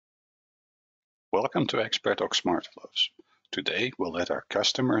Welcome to Xpertdoc Smart Flows. Today we'll let our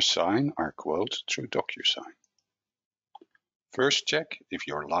customers sign our quote through DocuSign. First, check if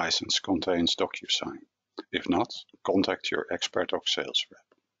your license contains DocuSign. If not, contact your Expertdoc sales rep.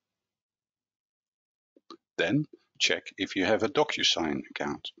 Then, check if you have a DocuSign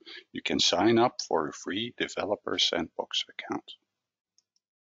account. You can sign up for a free Developer Sandbox account.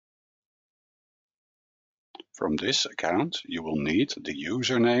 From this account, you will need the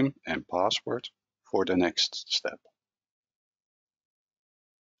username and password for the next step.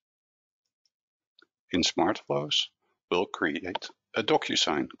 In SmartFlows, we'll create a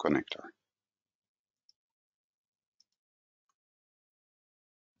DocuSign connector.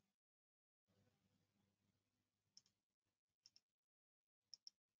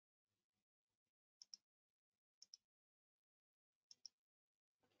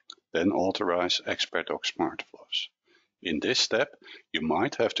 Then authorize Xpertdoc SmartFlows. In this step, you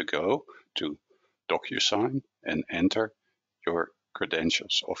might have to go to DocuSign and enter your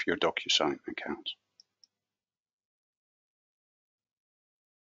credentials of your DocuSign account.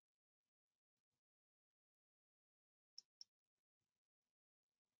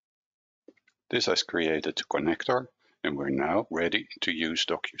 This has created the connector, and we're now ready to use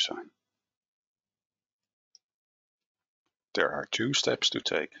DocuSign. There are two steps to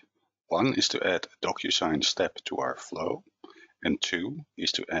take. One is to add a DocuSign step to our flow, and two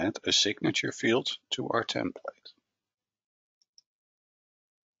is to add a signature field to our template.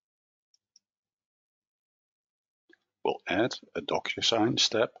 We'll add a DocuSign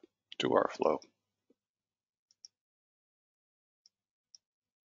step to our flow.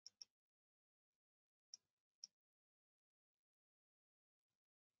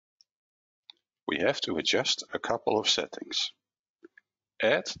 We have to adjust a couple of settings.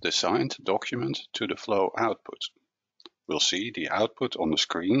 Add the signed document to the flow output. We'll see the output on the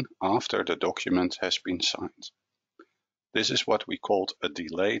screen after the document has been signed. This is what we called a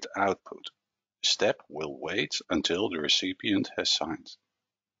delayed output. The step will wait until the recipient has signed.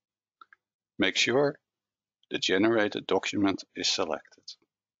 Make sure the generated document is selected.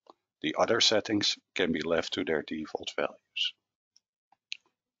 The other settings can be left to their default values.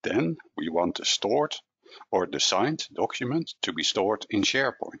 Then we want the stored or the signed document to be stored in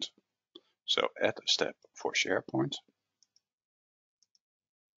SharePoint. So add a step for SharePoint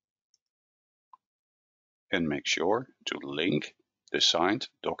and make sure to link the signed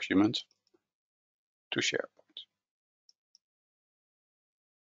document to SharePoint.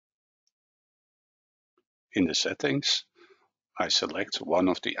 In the settings, I select one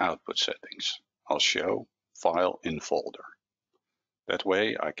of the output settings. I'll show File in Folder. That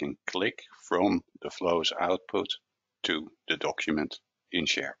way I can click from the flow's output to the document in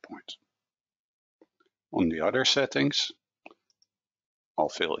SharePoint. On the other settings, I'll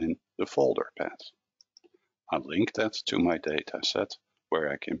fill in the folder path. I'll link that to my dataset where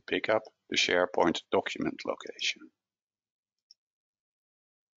I can pick up the SharePoint document location.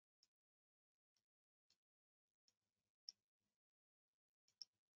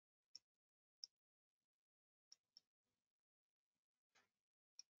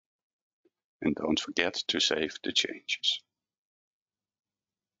 And don't forget to save the changes.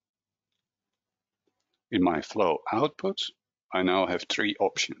 In my flow output, I now have three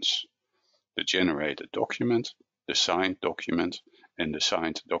options: the generated document, the signed document, and the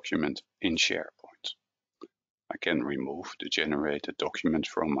signed document in SharePoint. I can remove the generated document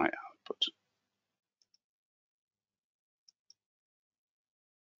from my output.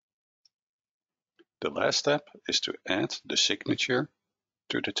 The last step is to add the signature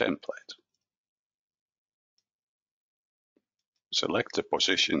to the template. Select the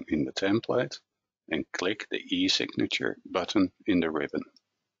position in the template and click the e-signature button in the ribbon.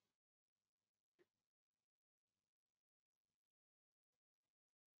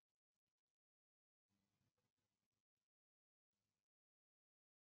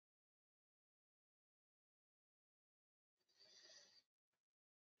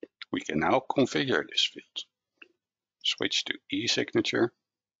 We can now configure this field. Switch to e-signature,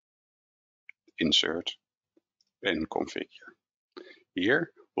 insert, and configure.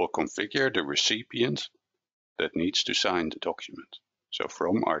 Here we'll configure the recipient that needs to sign the document. So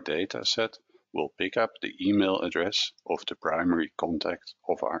from our data set, we'll pick up the email address of the primary contact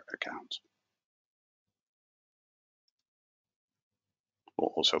of our account.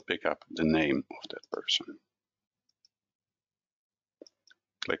 We'll also pick up the name of that person.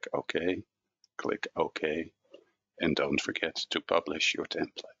 Click OK, and don't forget to publish your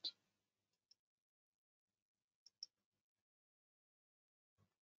template.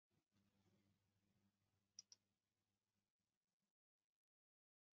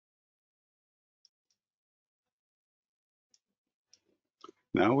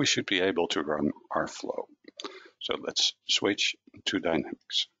 Now we should be able to run our flow. So let's switch to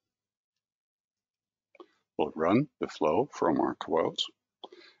Dynamics. We'll run the flow from our quote,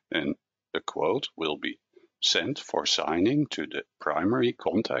 and the quote will be sent for signing to the primary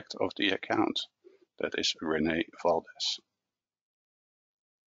contact of the account. That is René Valdez.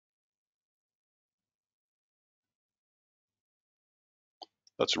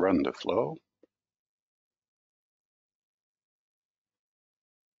 Let's run the flow.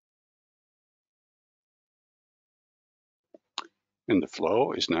 And the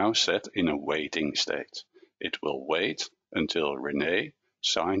flow is now set in a waiting state. It will wait until René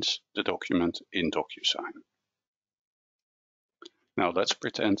signs the document in DocuSign. Now let's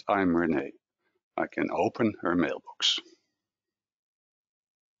pretend I'm René. I can open her mailbox.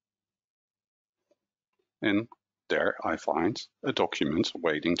 And there I find a document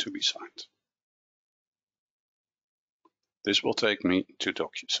waiting to be signed. This will take me to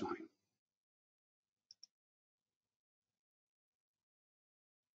DocuSign.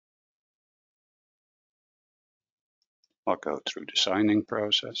 I'll go through the signing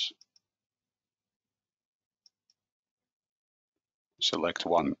process. Select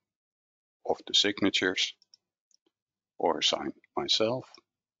one of the signatures or sign myself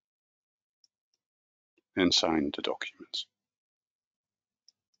and sign the document.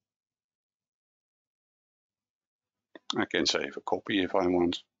 I can save a copy if I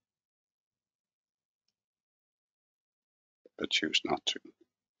want, but choose not to.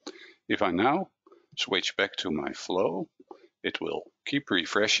 If I now switch back to my flow, it will keep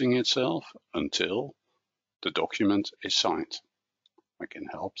refreshing itself until the document is signed. I can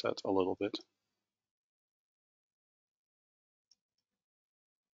help that a little bit.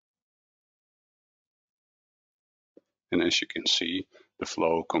 And as you can see, the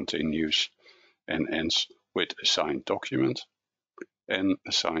flow continues and ends with a signed document and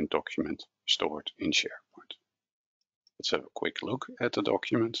a signed document stored in SharePoint. Let's have a quick look at the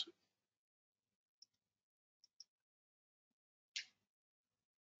document.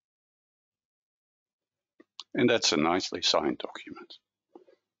 And that's a nicely signed document.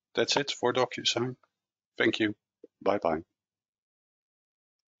 That's it for DocuSign. Thank you. Bye-bye.